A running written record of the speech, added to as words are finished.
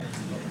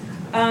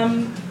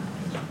Um,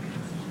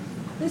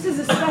 this is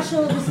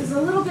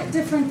a little bit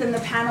different than the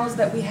panels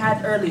that we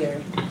had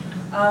earlier.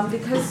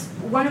 Because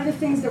one of the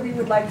things that we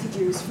would like to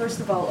do is, first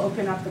of all,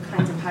 open up the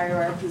kinds of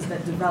hierarchies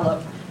that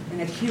develop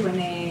in a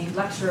Q&A,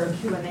 lecture or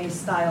Q&A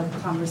style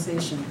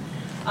conversation.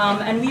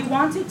 And we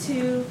wanted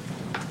to,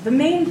 the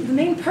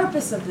main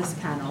purpose of this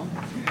panel,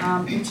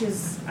 which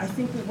is, I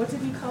think, what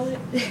did we call it?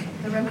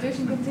 The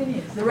revolution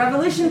continues. The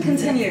revolution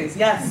continues,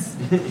 yes.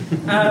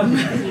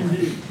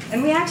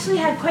 And we actually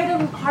had quite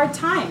a hard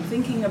time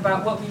thinking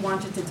about what we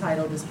wanted to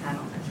title this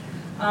panel.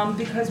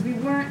 Because we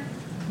were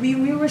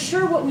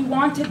sure what we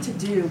wanted to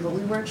do, but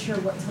we weren't sure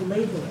what to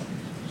label it.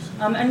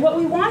 And what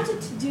we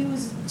wanted to do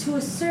is to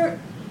assert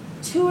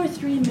 2 or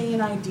 3 main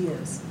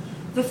ideas.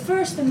 The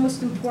first and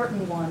most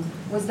important one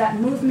was that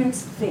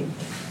movements think.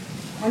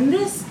 And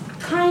this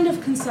kind of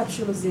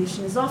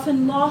conceptualization is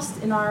often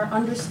lost in our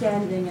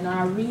understanding and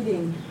our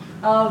reading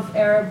of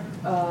the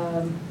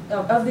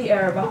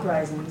Arab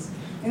uprisings,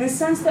 in the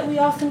sense that we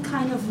often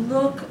kind of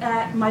look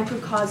at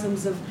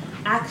microcosms of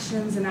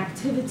actions and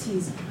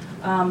activities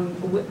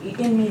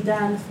in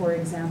Medan, for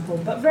example,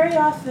 but very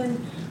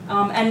often,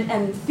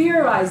 and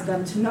theorize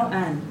them to no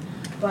end,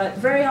 but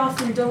very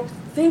often don't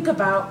think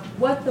about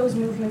what those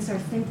movements are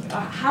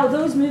how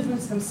those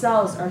movements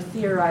themselves are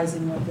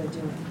theorizing what they're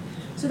doing.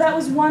 So that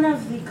was one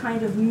of the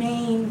kind of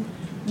main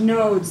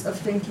nodes of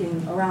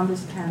thinking around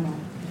this panel.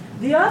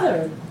 The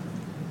other,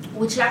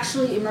 which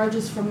actually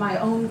emerges from my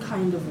own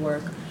kind of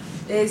work,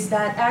 is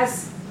that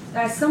as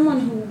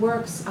someone who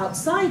works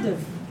outside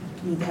of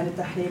Medan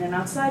al-Tahrir and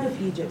outside of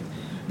Egypt,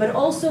 but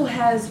also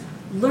has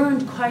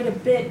learned quite a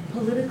bit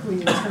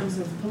politically in terms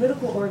of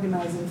political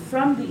organizing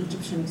from the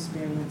Egyptian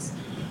experience,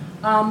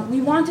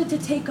 we wanted to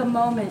take a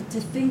moment to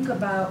think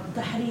about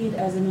Tahrir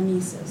as an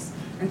anesis,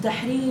 and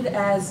Tahrir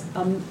as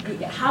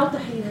how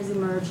Tahrir has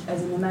emerged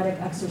as a mimetic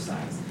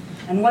exercise,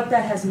 and what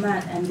that has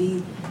meant, and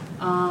the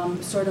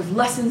sort of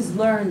lessons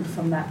learned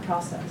from that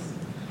process.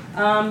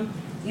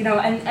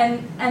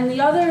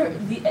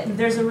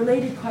 There's a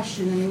related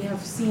question, and we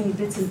have seen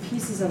bits and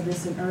pieces of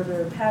this in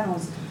earlier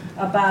panels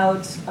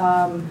about,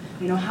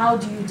 how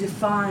do you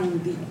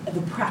define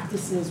the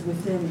practices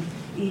within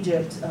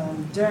Egypt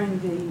during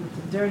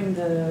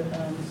the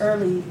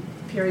early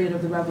period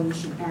of the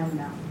revolution and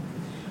now.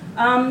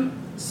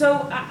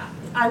 So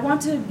I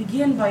want to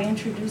begin by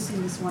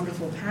introducing this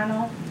wonderful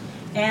panel,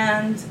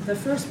 and the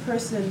first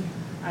person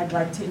I'd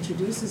like to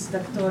introduce is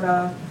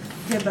Dr.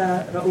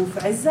 Heba Raouf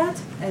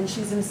Ezzat, and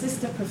she's an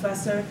assistant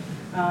professor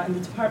in the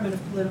Department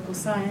of Political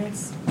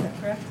Science, is that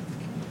correct?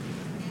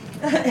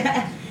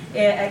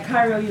 At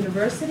Cairo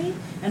University,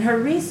 and her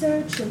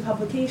research and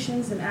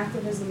publications and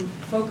activism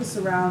focus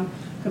around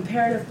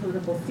comparative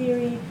political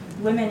theory,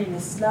 women in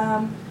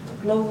Islam,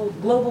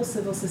 global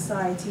civil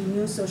society,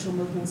 new social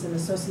movements, and the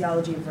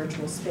sociology of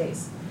virtual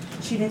space.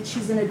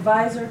 She's an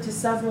advisor to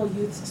several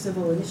youth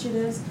civil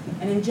initiatives,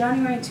 and in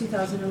January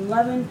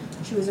 2011,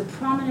 she was a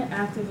prominent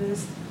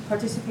activist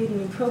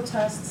participating in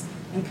protests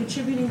and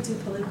contributing to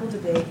political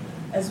debate,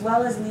 as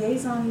well as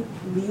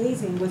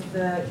liaising with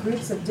the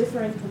groups of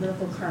different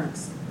political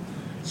currents.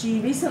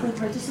 She recently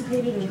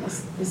participated in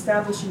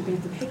establishing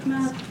Beit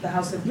al-Hikmah, the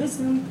House of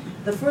Wisdom,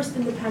 the first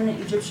independent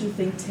Egyptian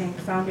think tank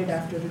founded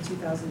after the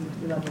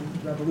 2011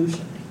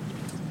 revolution.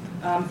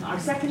 Our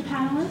second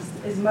panelist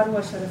is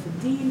Marwa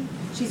Sharafuddin.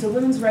 She's a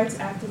women's rights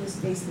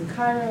activist based in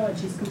Cairo, and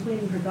she's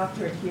completing her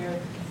doctorate here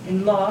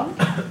in law.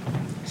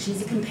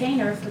 She's a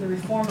campaigner for the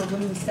reform of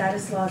women's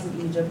status laws in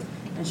Egypt,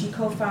 and she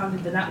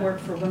co-founded the Network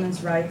for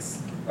Women's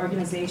Rights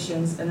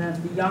Organizations and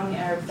the Young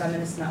Arab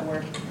Feminist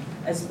Network,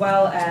 as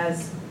well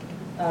as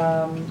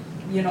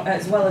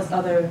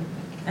other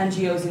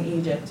NGOs in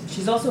Egypt.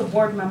 She's also a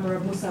board member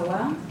of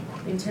Musawa,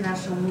 the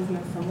International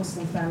Movement for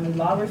Muslim Family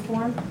Law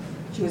Reform.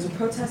 She was a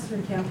protester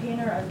and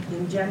campaigner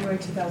in January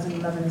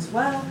 2011 as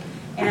well,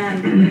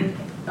 and in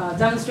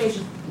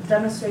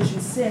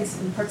demonstrations since,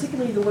 and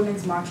particularly the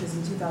women's marches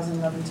in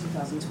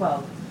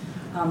 2011-2012.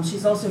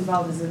 She's also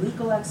involved as a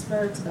legal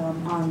expert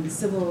on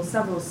several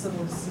civil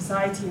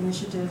society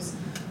initiatives,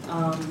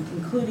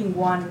 including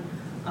one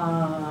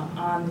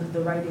on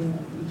the writing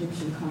of the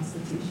Egyptian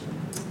constitution.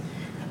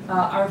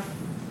 Our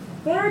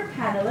third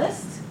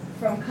panelist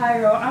from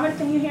Cairo, Amr,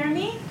 can you hear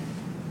me?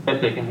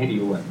 Yes, I can hear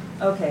you well.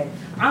 Okay.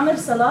 Amr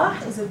Salah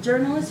is a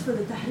journalist for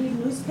the Tahrir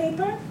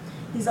newspaper.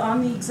 He was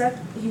on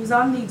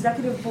the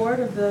executive board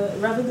of the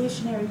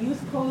Revolutionary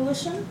Youth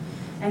Coalition,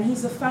 and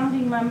he's a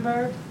founding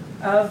member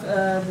of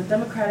the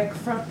Democratic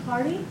Front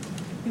Party.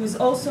 He was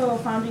also a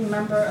founding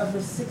member of the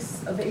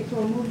 6th of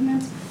April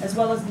movement, as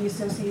well as the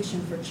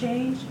Association for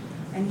Change.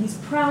 And he's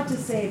proud to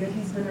say that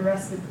he's been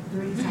arrested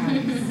 3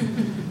 times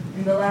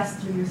in the last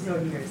 3 or so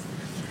years.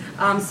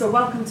 So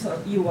welcome to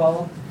you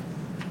all.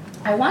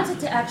 I wanted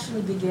to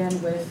actually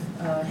begin with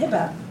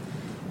Heba.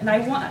 And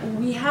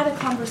we had a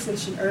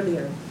conversation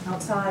earlier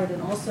outside,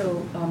 and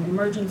also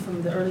emerging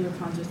from the earlier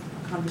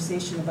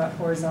conversation about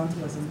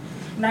horizontalism.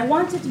 And I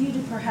wanted you to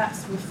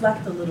perhaps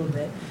reflect a little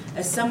bit,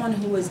 as someone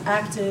who was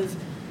active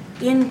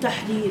in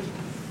Tahrir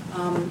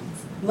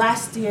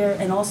last year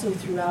and also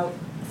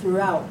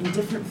throughout in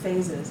different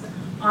phases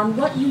on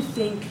what you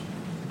think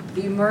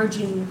the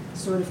emerging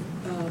sort of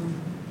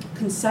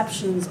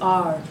conceptions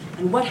are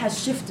and what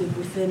has shifted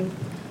within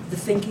the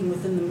thinking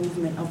within the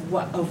movement of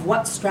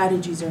what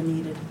strategies are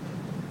needed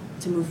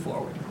to move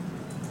forward.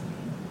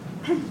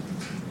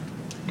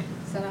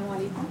 Assalamu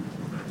alaikum.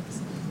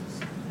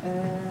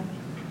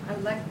 I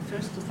would like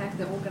first to thank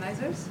the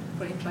organizers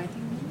for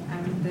inviting me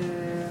and to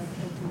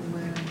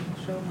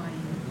show my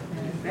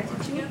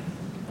gratitude.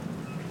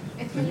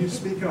 Can you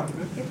speak up a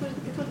bit?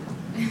 It will come.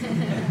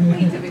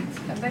 Wait a bit,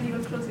 and then you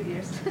will close your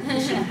ears.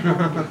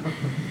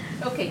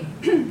 Okay,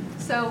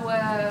 so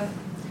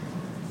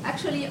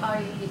actually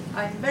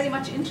I'm very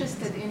much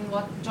interested in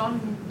what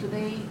John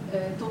today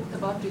talked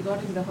about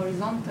regarding the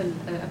horizontal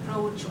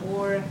approach,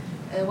 or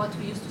what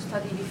we used to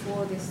study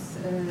before this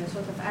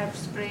sort of Arab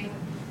Spring,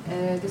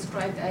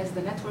 described as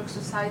the network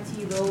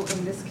society, though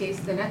in this case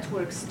the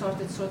networks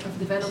started sort of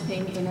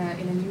developing in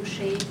a new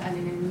shape and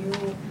in a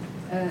new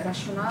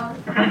rationale.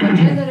 But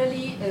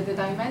generally, the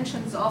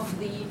dimensions of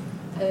the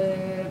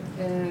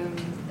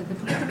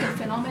political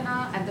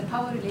phenomena and the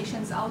power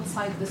relations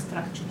outside the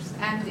structures.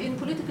 And in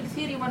political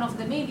theory, one of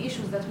the main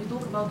issues that we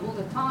talk about all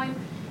the time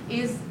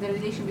is the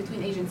relation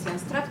between agency and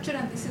structure,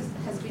 and this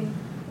has been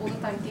all the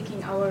time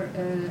taking our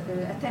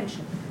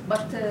attention.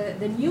 But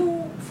the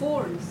new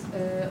forms,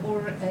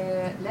 or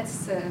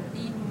let's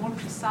be more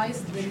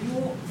precise, the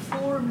new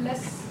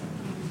formless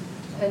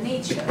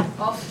nature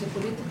of the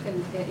political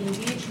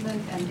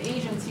engagement and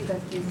agency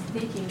that is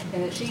taking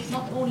shape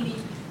not only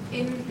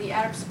in the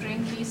Arab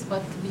Spring piece,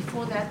 but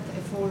before that,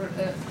 for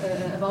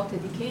about a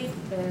decade,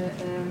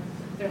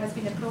 there has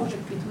been a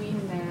project between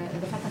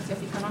the Faculty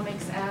of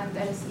Economics and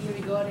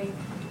LSE regarding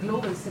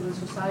global civil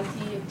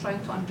society,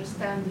 trying to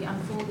understand the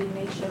unfolding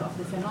nature of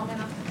the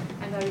phenomena.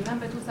 And I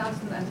remember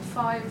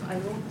 2005, I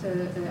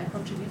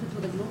contributed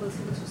to the Global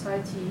Civil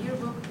Society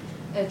yearbook,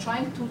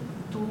 trying to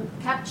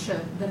capture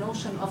the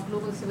notion of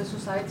global civil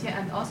society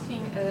and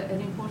asking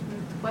an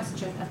important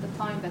question at the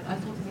time that I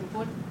thought is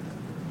important.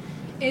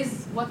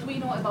 Is what we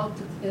know about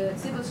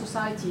civil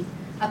society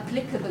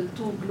applicable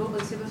to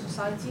global civil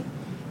society?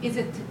 Is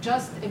it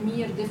just a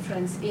mere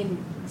difference in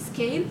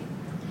scale?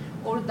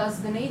 Or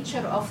does the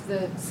nature of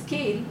the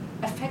scale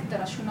affect the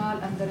rationale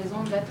and the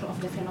raison d'etre of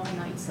the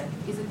phenomena itself?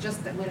 Is it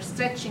just that we're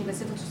stretching the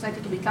civil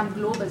society to become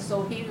global,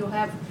 so here you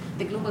have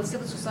the global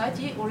civil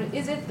society? Or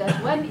is it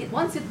that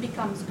once it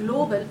becomes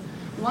global,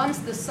 once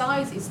the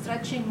size is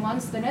stretching,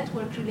 once the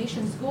network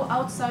relations go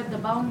outside the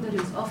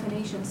boundaries of a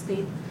nation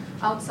state,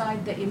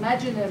 outside the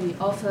imaginary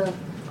of a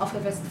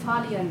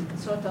Westphalian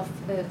sort of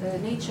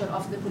nature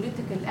of the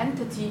political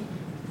entity,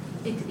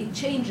 it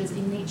changes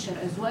in nature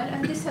as well,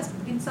 and this has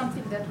been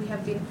something that we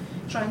have been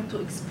trying to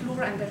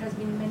explore, and there has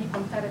been many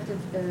comparative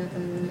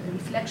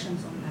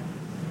reflections on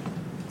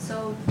that.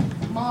 So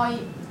my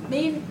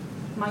main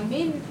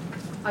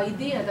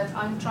idea that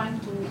I'm trying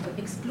to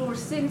explore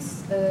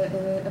since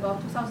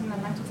about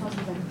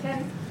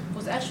 2009-2010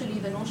 was actually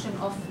the notion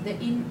of the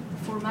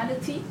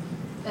informality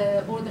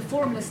or the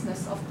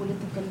formlessness of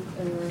political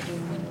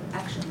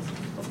actions.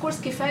 Of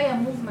course,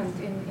 Kifaya movement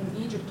in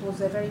Egypt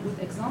was a very good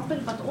example,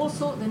 but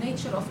also the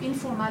nature of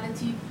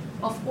informality,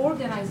 of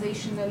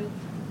organizational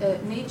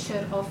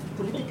nature of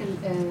political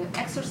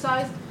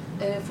exercise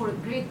for a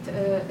great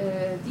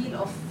deal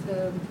of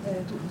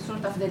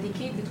sort of the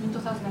decade between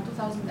 2000 and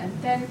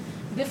 2010.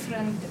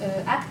 Different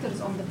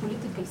actors on the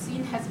political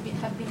scene have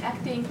been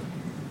acting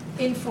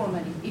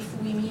informally. If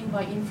we mean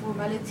by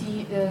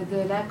informality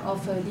the lack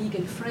of a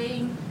legal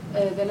frame,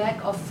 the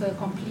lack of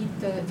complete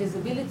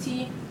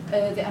visibility,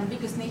 the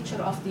ambiguous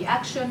nature of the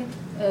action,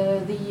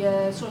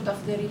 the sort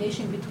of the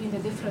relation between the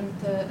different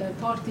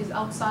parties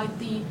outside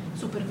the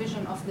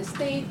supervision of the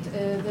state,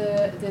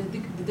 the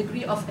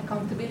degree of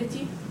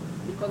accountability,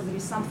 because there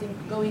is something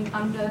going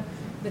under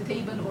the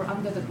table or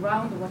under the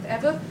ground or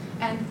whatever.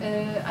 And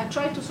I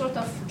try to sort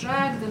of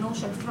drag the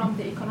notion from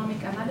the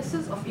economic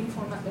analysis of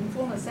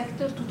informal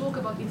sector to talk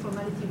about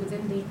informality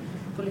within the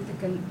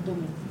political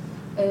domain.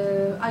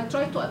 I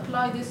try to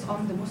apply this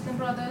on the Muslim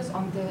Brothers,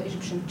 on the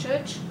Egyptian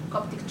church,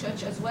 Coptic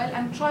church as well,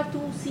 and try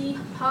to see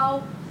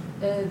how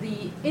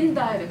the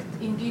indirect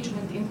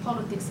engagement in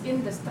politics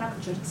in the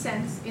structured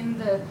sense, in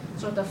the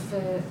sort of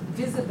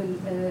visible,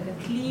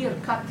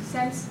 clear-cut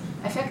sense,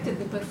 affected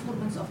the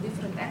performance of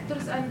different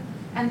actors,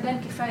 and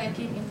then Kifaya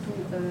came into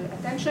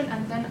attention,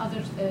 and then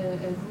other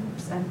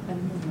groups and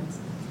movements.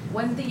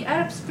 When the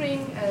Arab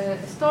Spring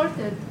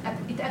started,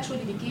 it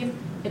actually became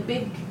a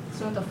big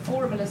sort of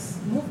formless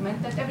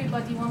movement that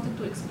everybody wanted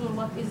to explore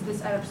what is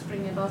this Arab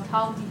Spring about,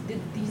 how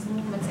did these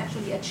movements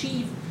actually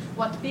achieve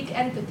what big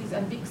entities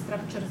and big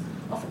structures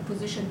of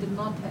opposition did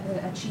not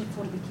achieve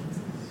for decades.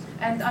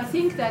 And I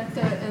think that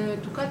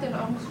to cut a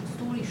long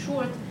story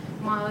short,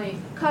 my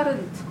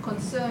current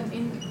concern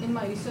in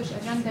my research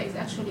agenda is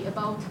actually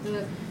about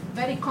the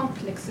very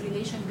complex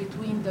relation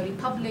between the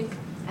republic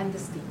and the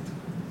state.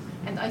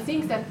 And I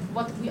think that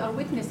what we are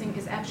witnessing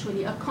is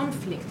actually a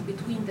conflict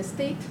between the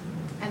state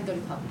and the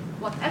republic.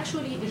 What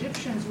actually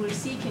Egyptians were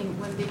seeking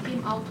when they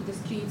came out to the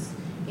streets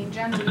in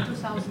January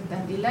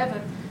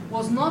 2011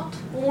 was not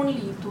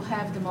only to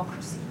have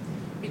democracy,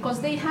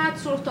 because they had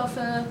sort of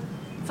a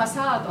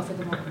facade of a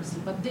democracy,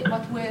 but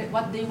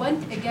what they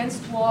went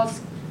against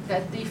was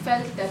that they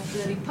felt that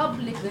the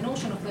republic, the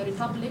notion of the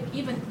republic,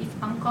 even if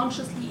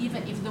unconsciously,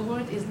 even if the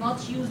word is not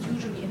used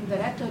usually in the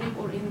rhetoric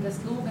or in the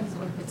slogans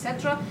or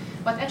etc.,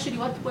 but actually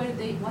what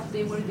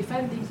they were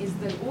defending is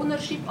the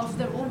ownership of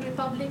their own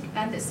republic,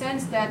 and the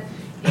sense that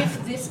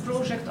if this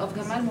project of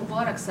Gamal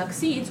Mubarak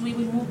succeeds, we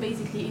will move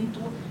basically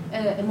into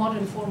a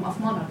modern form of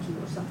monarchy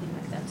or something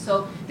like that.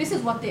 So this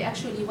is what they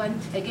actually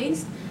went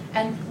against.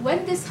 And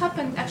when this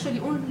happened, actually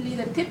only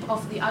the tip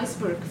of the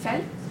iceberg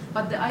fell,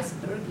 but the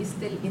iceberg is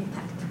still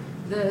intact.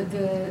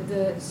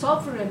 The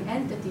sovereign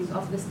entities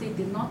of the state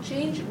did not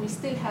change. We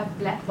still have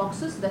black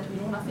boxes that we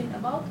know nothing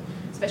about,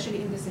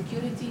 especially in the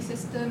security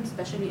system,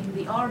 especially in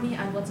the army,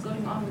 and what's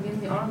going on within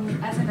the army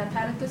as an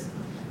apparatus.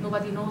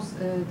 Nobody knows.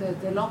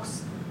 The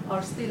locks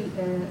are still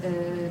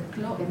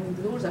closed. I mean,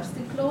 the doors are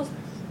still closed.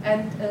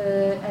 And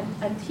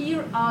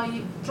here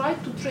I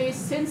tried to trace,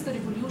 since the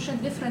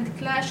revolution, different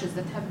clashes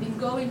that have been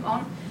going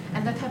on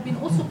and that have been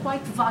also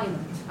quite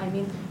violent. I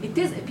mean, it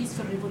is a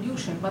peaceful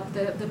revolution, but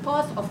the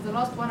path of the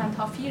last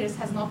 1.5 years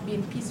has not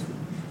been peaceful.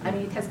 I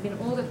mean, it has been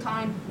all the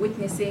time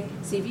witnessing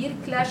severe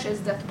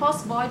clashes that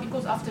pass by,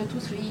 because after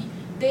 2-3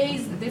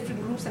 days, the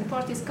different groups and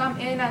parties come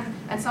in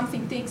and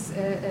something takes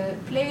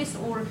place,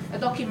 or a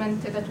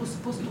document that was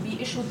supposed to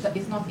be issued that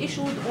is not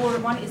issued, or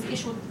one is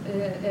issued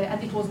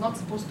and it was not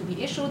supposed to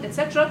be issued,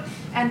 etc.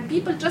 And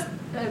people just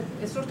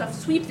sort of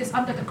sweep this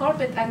under the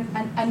carpet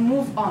and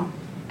move on.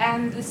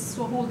 And this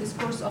whole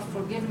discourse of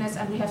forgiveness,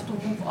 and we have to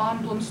move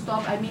on, don't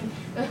stop. I mean,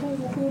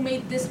 who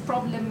made this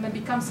problem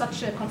become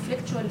such a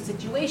conflictual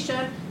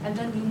situation, and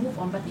then we move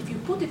on. But if you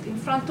put it in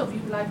front of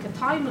you like a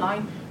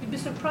timeline, you'd be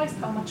surprised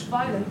how much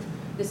violent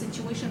the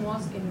situation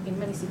was in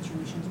many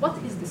situations. What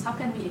is this? How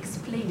can we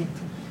explain it?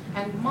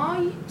 And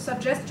my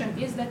suggestion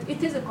is that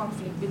it is a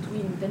conflict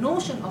between the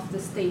notion of the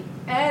state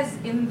as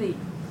in the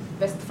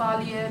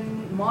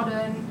Westphalian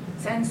modern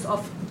sense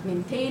of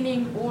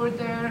maintaining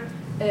order,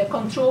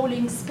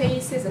 controlling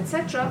spaces,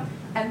 etc.,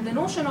 and the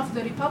notion of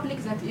the republic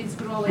that is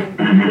growing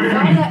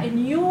via a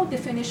new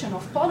definition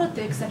of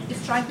politics that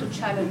is trying to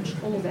challenge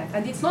all that.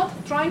 And it's not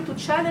trying to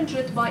challenge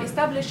it by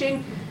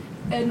establishing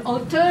an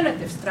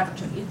alternative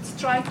structure. It's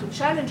trying to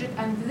challenge it,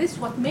 and this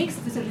what makes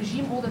this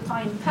regime all the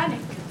time panic,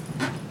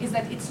 is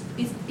that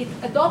it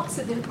adopts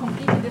a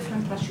completely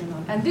different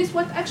rationale. And this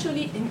what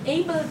actually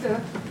enabled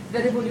the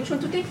revolution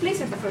to take place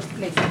in the first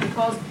place,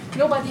 because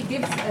nobody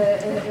gives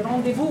a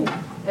rendezvous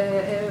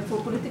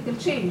for political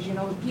change. You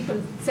know, people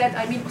said,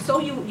 I mean, so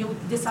you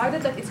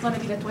decided that it's going to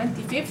be the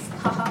 25th,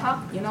 ha ha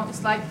ha, you know,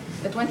 it's like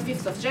the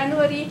 25th of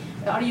January,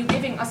 are you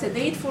giving us a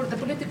date for the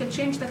political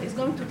change that is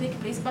going to take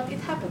place? But it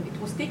happened.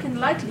 It was taken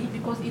lightly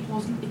because it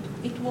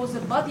was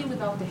a body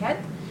without a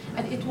head,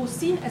 and it was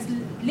seen as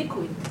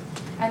liquid.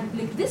 And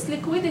this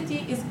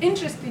liquidity is,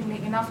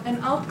 interestingly enough, an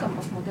outcome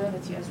of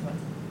modernity as well.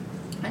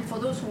 And for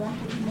those who want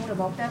to read more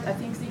about that, I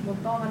think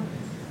Zygmunt Bauman,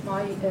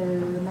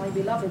 my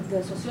beloved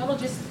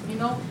sociologist, you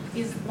know,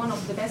 is one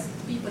of the best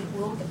people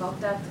who wrote about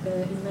that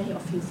in many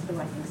of his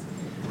writings.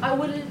 I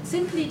will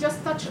simply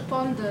just touch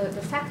upon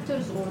the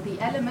factors or the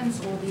elements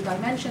or the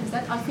dimensions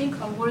that I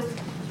think are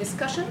worth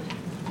discussion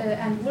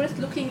and worth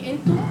looking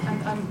into,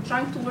 and I'm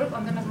trying to work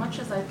on them as much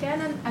as I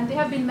can, and they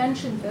have been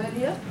mentioned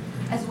earlier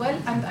as well,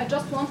 and I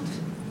just want,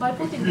 by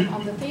putting them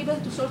on the table,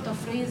 to sort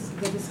of raise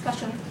the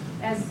discussion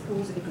as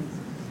was agreed.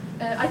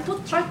 I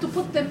tried to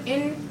put them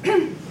in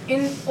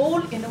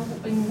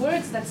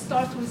words that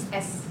start with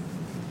S.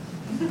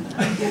 So,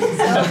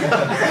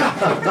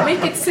 to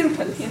make it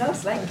simple, you know,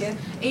 it's like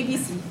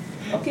ABC.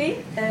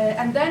 Okay,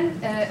 and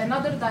then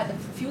another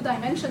few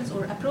dimensions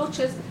or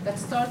approaches that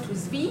start with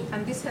V,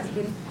 and this has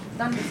been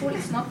done before.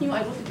 It's not new.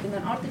 I wrote it in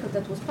an article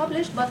that was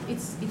published, but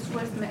it's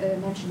worth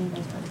mentioning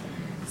as well.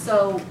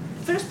 So,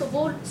 first of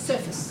all,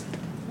 surface.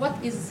 What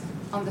is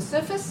on the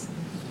surface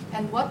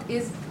and what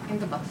is in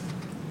the bottom?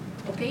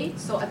 Okay,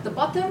 so at the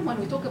bottom, when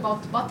we talk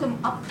about bottom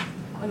up,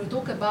 when we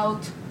talk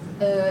about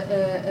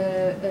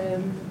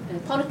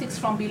politics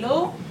from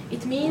below,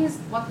 it means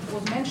what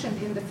was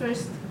mentioned in the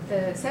first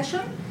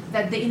session,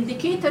 that the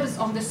indicators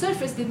on the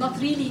surface did not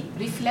really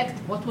reflect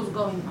what was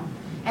going on.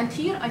 And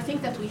here I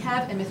think that we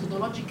have a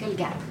methodological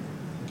gap.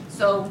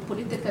 So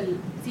political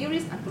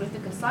theorists and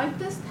political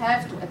scientists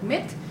have to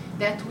admit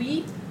that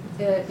we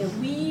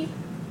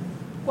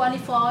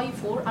qualify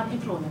for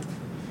unemployment.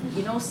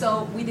 You know,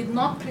 so we did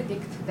not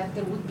predict that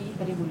there would be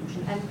a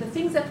revolution. And the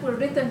things that were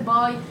written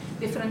by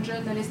different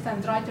journalists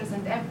and writers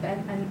and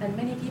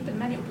many people,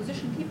 many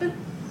opposition people,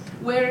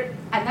 were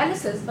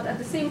analysis, but at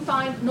the same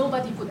time,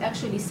 nobody could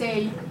actually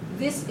say,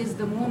 this is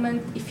the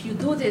moment, if you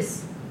do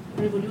this,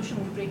 revolution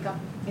will break up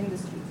in the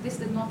street. This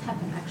did not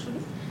happen,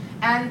 actually.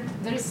 And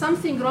there is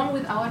something wrong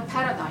with our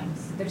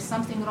paradigms. There is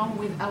something wrong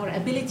with our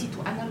ability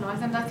to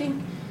analyze. And I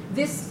think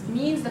this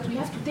means that we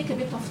have to take a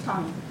bit of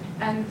time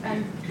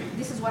And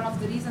this is one of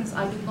the reasons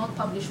I did not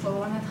publish for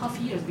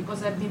 1.5 years,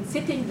 because I've been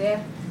sitting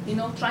there,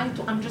 trying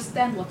to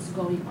understand what's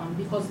going on.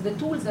 Because the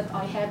tools that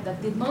I had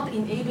that did not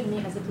enable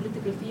me as a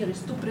political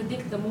theorist to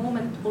predict the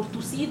moment or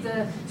to see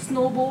the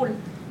snowball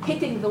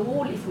hitting the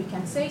wall, if we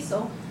can say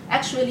so,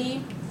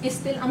 actually is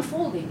still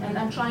unfolding. And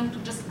I'm trying to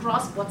just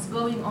grasp what's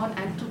going on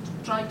and to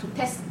try to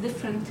test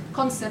different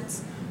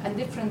concepts and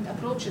different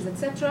approaches,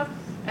 etc.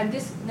 And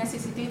this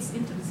necessitates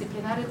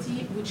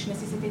interdisciplinarity, which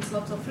necessitates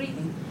lots of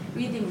reading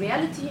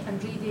reality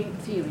and reading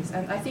theories.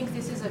 And I think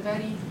this is a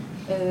very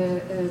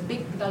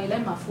big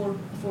dilemma for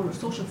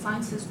social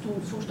sciences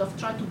to sort of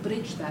try to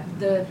bridge that.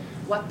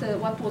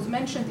 What was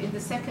mentioned in the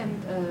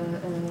second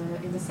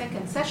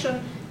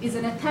session is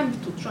an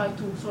attempt to try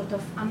to sort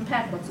of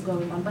unpack what's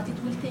going on, but it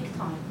will take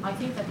time. I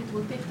think that it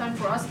will take time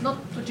for us not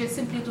to just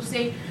simply to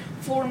say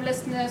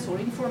formlessness or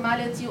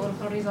informality or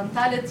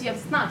horizontality.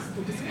 It's nice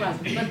to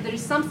describe it, but there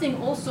is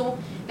something also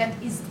that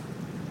is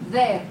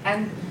there,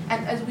 and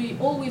as we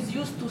always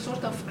used to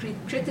sort of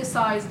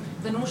criticize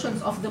the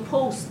notions of the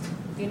post,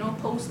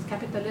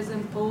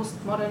 post-capitalism,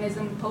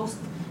 post-modernism, post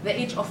the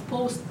age of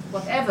post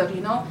whatever,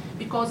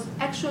 because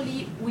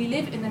actually we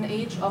live in an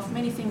age of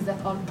many things that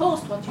are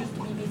post what used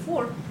to be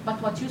before,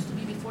 but what used to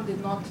be before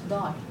did not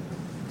die.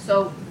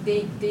 So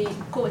they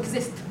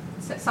coexist.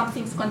 Some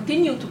things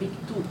continue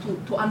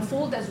to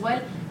unfold as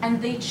well,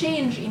 and they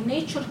change in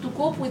nature to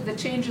cope with the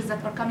changes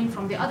that are coming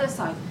from the other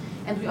side.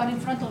 And we are in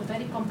front of a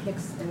very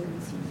complex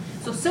scene.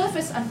 So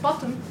surface and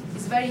bottom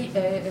is very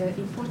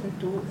important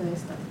to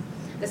study.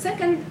 The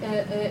second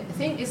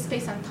thing is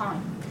space and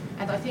time.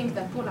 And I think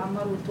that Paul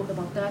Ammar will talk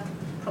about that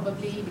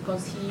probably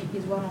because he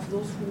is one of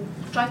those who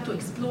try to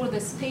explore the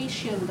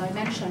spatial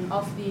dimension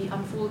of the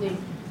unfolding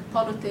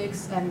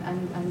politics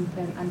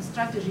and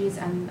strategies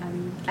and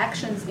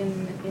actions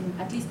in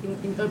at least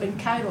in urban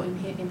Cairo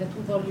in the 2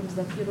 volumes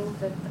that he wrote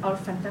that are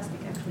fantastic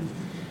actually.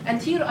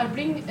 And here I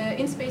bring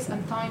in space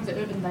and time the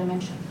urban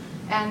dimension.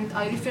 And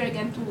I refer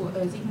again to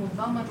Zygmunt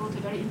Bauman wrote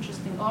a very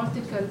interesting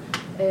article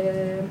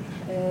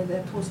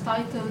that was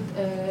titled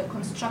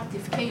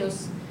Constructive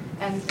Chaos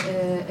and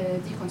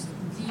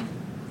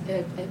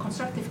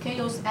Constructive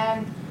Chaos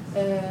and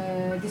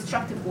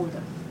Destructive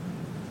Order.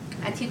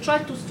 And he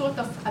tried to sort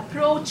of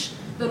approach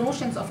the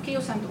notions of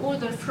chaos and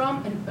order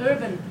from an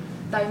urban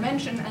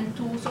dimension and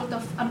to sort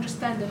of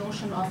understand the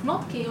notion of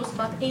not chaos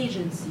but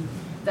agency.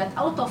 That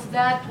out of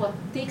that, what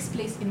takes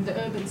place in the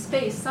urban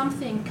space,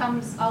 something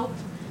comes out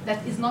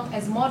that is not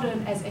as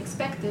modern as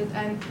expected.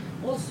 And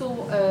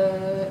also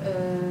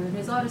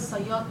Nizar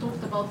al-Sayyad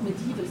talked about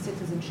medieval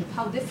citizenship,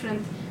 how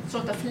different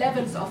sort of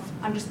levels of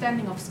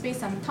understanding of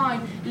space and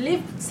time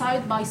lived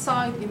side by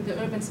side in the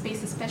urban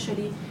space,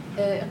 especially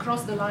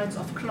across the lines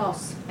of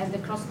class and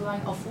across the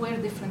line of where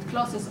different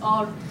classes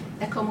are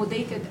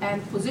accommodated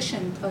and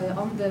positioned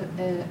on the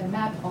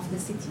map of the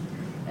city.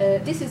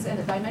 This is a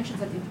dimension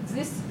that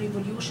this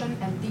revolution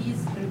and these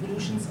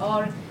revolutions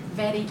are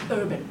very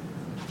urban.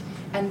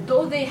 And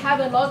though they have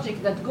a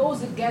logic that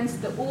goes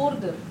against the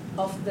order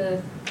of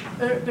the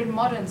urban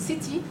modern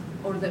city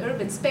or the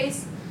urban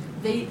space,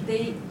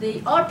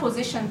 they are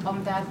positioned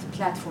on that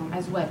platform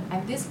as well.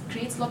 And this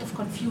creates a lot of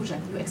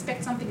confusion. You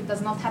expect something that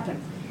does not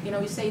happen.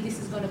 You say this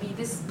is going to be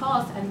this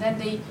path, and then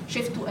they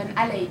shift to an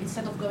alley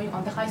instead of going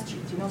on the high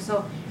street.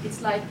 So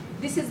it's like,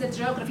 this is the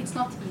geography, it's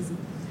not easy.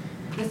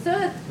 The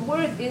third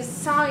word is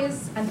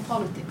size and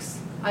politics.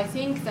 I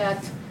think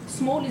that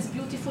small is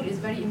beautiful is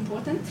very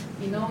important.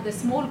 The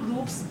small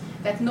groups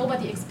that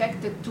nobody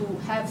expected to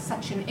have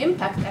such an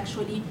impact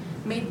actually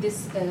made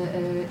this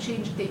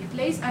change take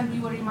place. And we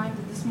were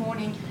reminded this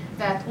morning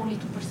that only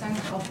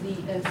 2% of the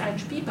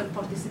French people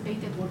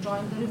participated or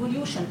joined the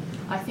revolution.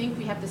 I think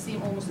we have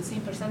almost the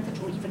same percentage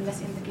or even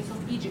less in the case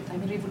of Egypt. I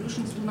mean,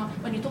 revolutions do not,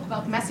 when you talk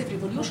about massive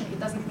revolution, it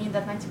doesn't mean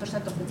that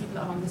 90% of the people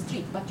are on the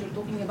street, but you're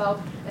talking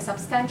about a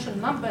substantial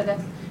number that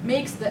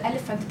makes the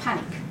elephant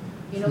panic.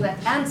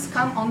 That ants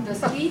come on the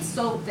streets,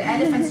 so the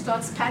elephant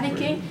starts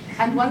panicking,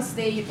 and once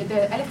the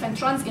elephant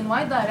runs in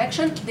one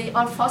direction, they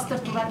are faster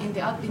to run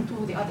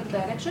into the other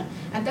direction.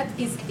 And that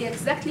is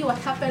exactly what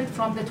happened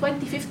from the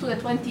 25th to the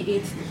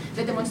 28th.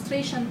 The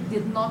demonstration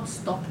did not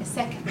stop a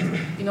second.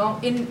 We are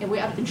in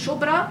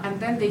Shobra, and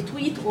then they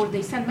tweet or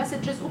they send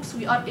messages, oops,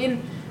 we are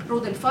in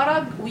Rod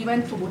al-Farag, we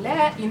went to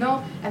Boulay,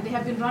 and they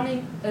have been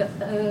running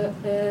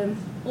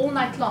all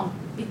night long.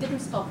 It didn't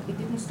stop. It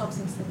didn't stop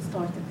since it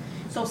started.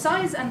 So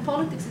size and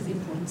politics is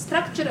important.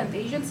 Structure and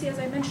agency, as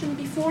I mentioned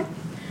before.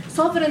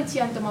 Sovereignty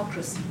and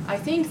democracy. I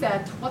think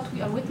that what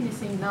we are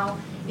witnessing now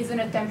is an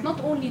attempt not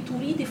only to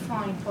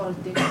redefine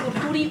politics or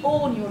to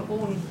re-own your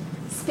own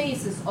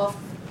spaces of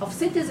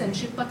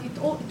citizenship, but it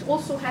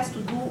also has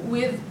to do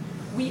with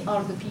we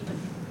are the people.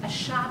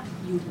 Ash-Sha'b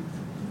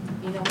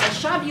Yurid.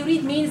 Ash-Sha'b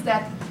Yurid means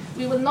that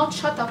we will not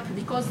shut up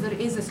because there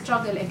is a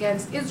struggle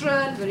against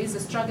Israel, there is a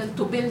struggle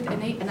to build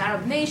an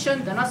Arab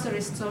nation, the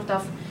Nasserist sort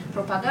of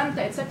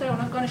propaganda, etc. We're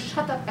not going to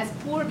shut up as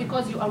poor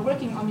because you are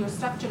working on your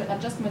structural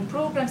adjustment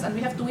programs, and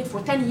we have to wait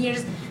for 10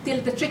 years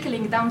till the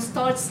trickling down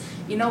starts,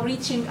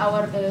 reaching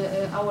our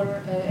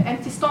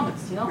empty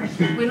stomachs.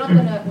 We're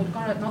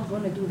not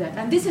going to do that.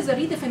 And this is a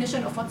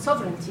redefinition of what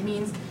sovereignty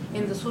means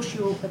in the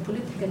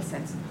socio-political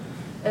sense.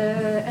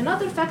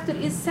 Another factor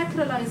is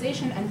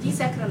sacralization and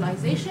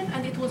desacralization,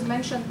 and it was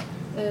mentioned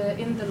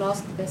in the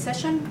last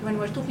session when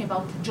we're talking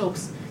about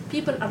jokes.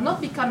 People are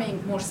not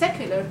becoming more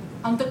secular.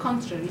 On the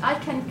contrary, I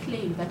can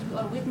claim that we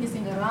are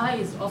witnessing a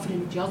rise of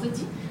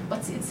religiosity,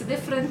 but it's a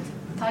different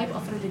type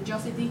of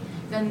religiosity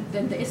than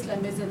the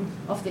Islamism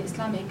of the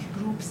Islamic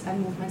groups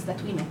and movements that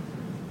we know.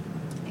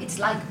 It's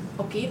like,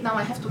 okay, now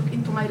I have to look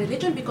into my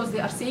religion because they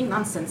are saying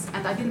nonsense,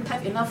 and I didn't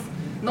have enough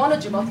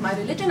knowledge about my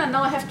religion, and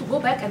now I have to go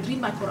back and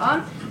read my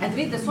Quran and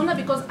read the Sunnah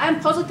because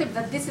I'm positive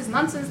that this is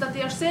nonsense that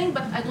they are saying,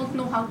 but I don't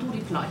know how to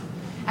reply.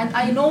 And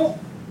I know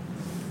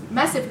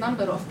massive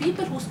number of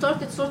people who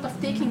started sort of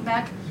taking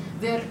back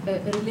their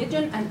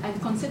religion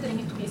and considering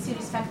it to be a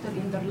serious factor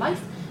in their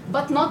life,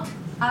 but not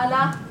a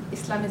la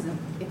Islamism.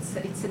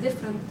 It's a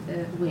different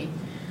way.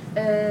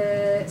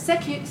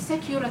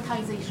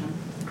 Securitization.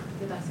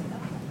 Did I say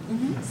that?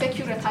 Mm-hmm.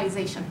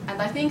 Securitization.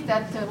 And I think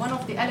that one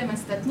of the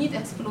elements that need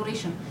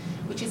exploration,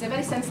 which is a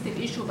very sensitive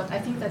issue, but I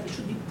think that it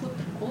should be put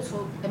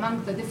also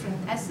among the different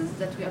S's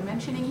that we are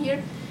mentioning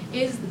here,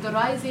 is the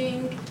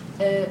rising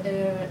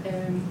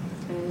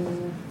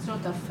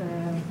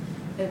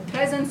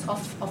presence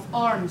of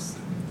arms,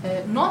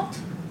 not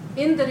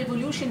in the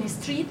revolutionary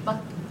street, but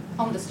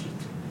on the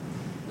street.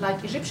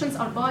 Like Egyptians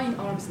are buying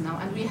arms now,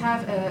 and we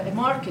have a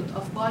market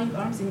of buying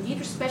arms in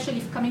Egypt,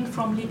 especially coming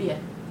from Libya.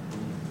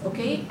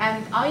 Okay,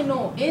 and I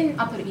know in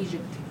Upper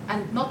Egypt,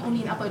 and not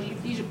only in Upper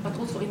Egypt, but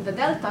also in the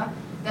Delta,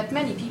 that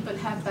many people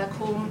have back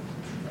home,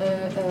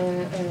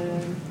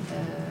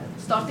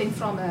 starting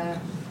from a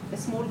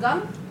small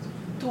gun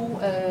to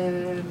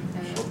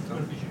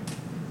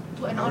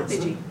an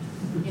RPG,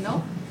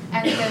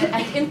 And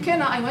in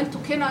Kenya, I went to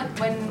Kenya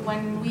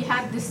when we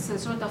had this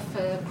sort of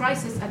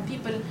crisis, and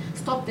people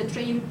stopped the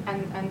train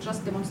and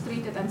just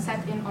demonstrated and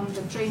sat in on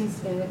the train's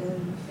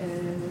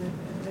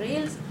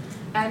rails.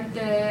 And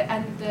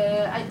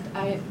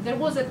there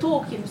was a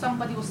talk,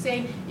 somebody was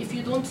saying, if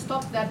you don't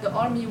stop that, the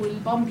army will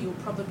bomb you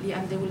probably,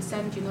 and they will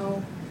send,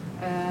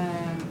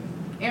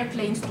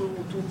 airplanes to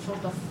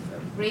sort of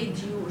raid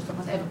you or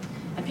whatever.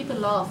 And people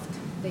laughed.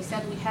 They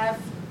said, we have,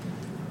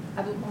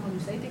 I don't know how you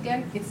say it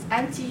again, it's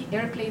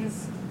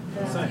anti-airplanes.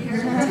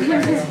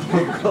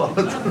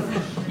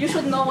 You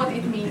should know what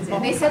it means.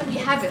 And they said, we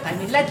have it. I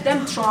mean, let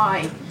them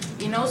try.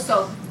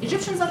 So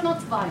Egyptians are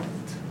not violent.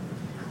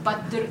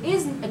 But there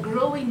is a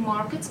growing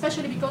market,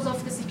 especially because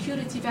of the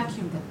security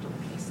vacuum that took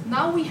place.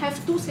 Now we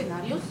have two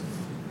scenarios,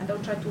 and I'll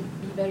try to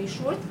be very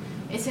short.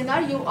 A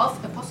scenario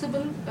of a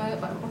possible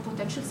or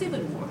potential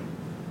civil war,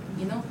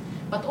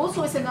 but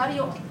also a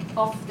scenario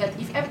of that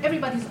if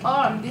everybody's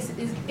armed, this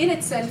is in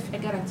itself a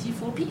guarantee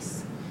for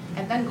peace.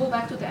 And then go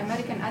back to the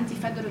American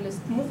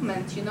anti-federalist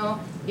movement,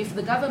 if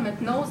the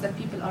government knows that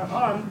people are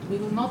armed, we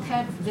will not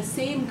have the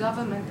same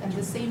government and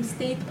the same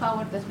state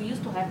power that we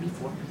used to have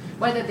before.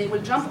 Whether they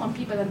will jump on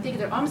people and take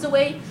their arms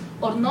away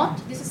or not,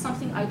 this is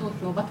something I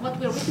don't know. But what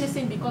we're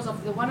witnessing because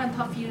of the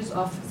 1.5 years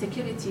of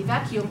security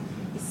vacuum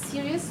is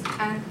serious,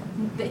 and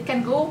it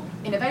can go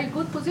in a very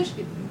good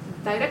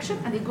direction,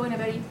 and it go in a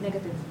very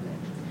negative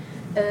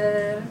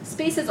direction.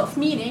 Spaces of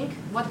meaning,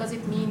 what does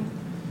it mean?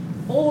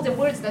 All the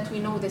words that we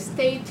know, the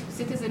state,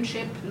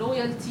 citizenship,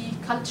 loyalty,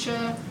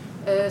 culture,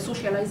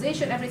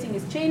 socialization, everything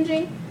is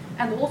changing.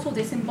 And also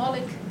the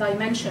symbolic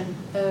dimension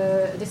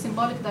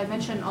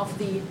of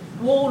the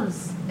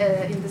walls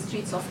in the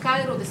streets of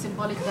Cairo, the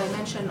symbolic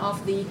dimension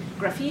of the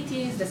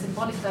graffitis, the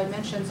symbolic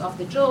dimensions of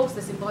the jokes,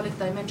 the symbolic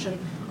dimension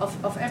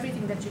of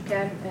everything that you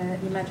can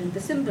imagine. The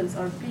symbols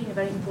are playing a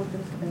very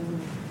important role.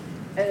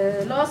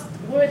 Last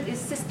word is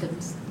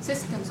systems.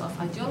 Systems of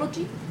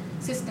ideology,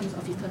 systems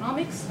of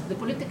economics, the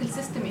political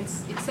system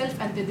itself,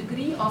 and the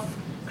degree of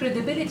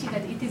credibility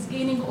that it is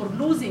gaining or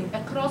losing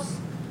across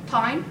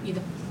time.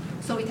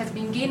 So it has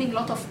been gaining a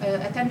lot of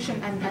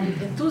attention and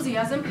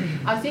enthusiasm.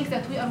 I think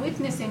that we are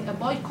witnessing a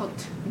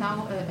boycott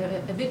now,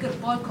 a bigger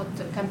boycott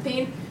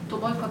campaign to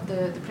boycott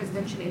the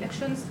presidential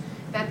elections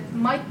that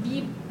might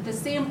be the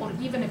same or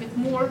even a bit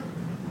more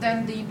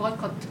than the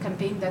boycott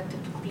campaign that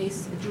took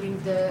place during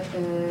the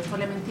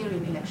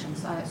parliamentarian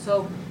elections.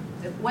 So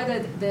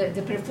whether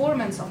the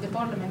performance of the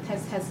parliament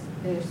has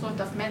sort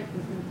of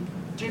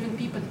driven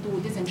people to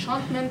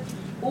disenchantment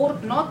or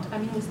not, I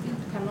mean, we still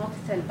cannot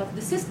tell. But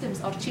the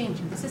systems are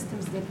changing. The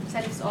systems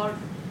themselves are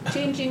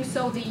changing.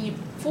 So the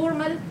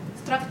formal,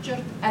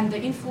 structured, and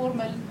the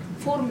informal,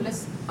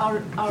 formless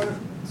are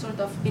sort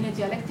of in a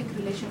dialectic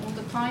relation all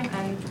the time.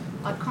 And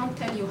I can't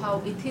tell you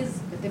how it is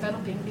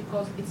developing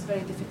because it's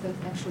very difficult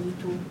actually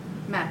to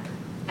map.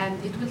 And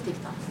it will take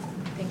time.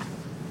 Thank you.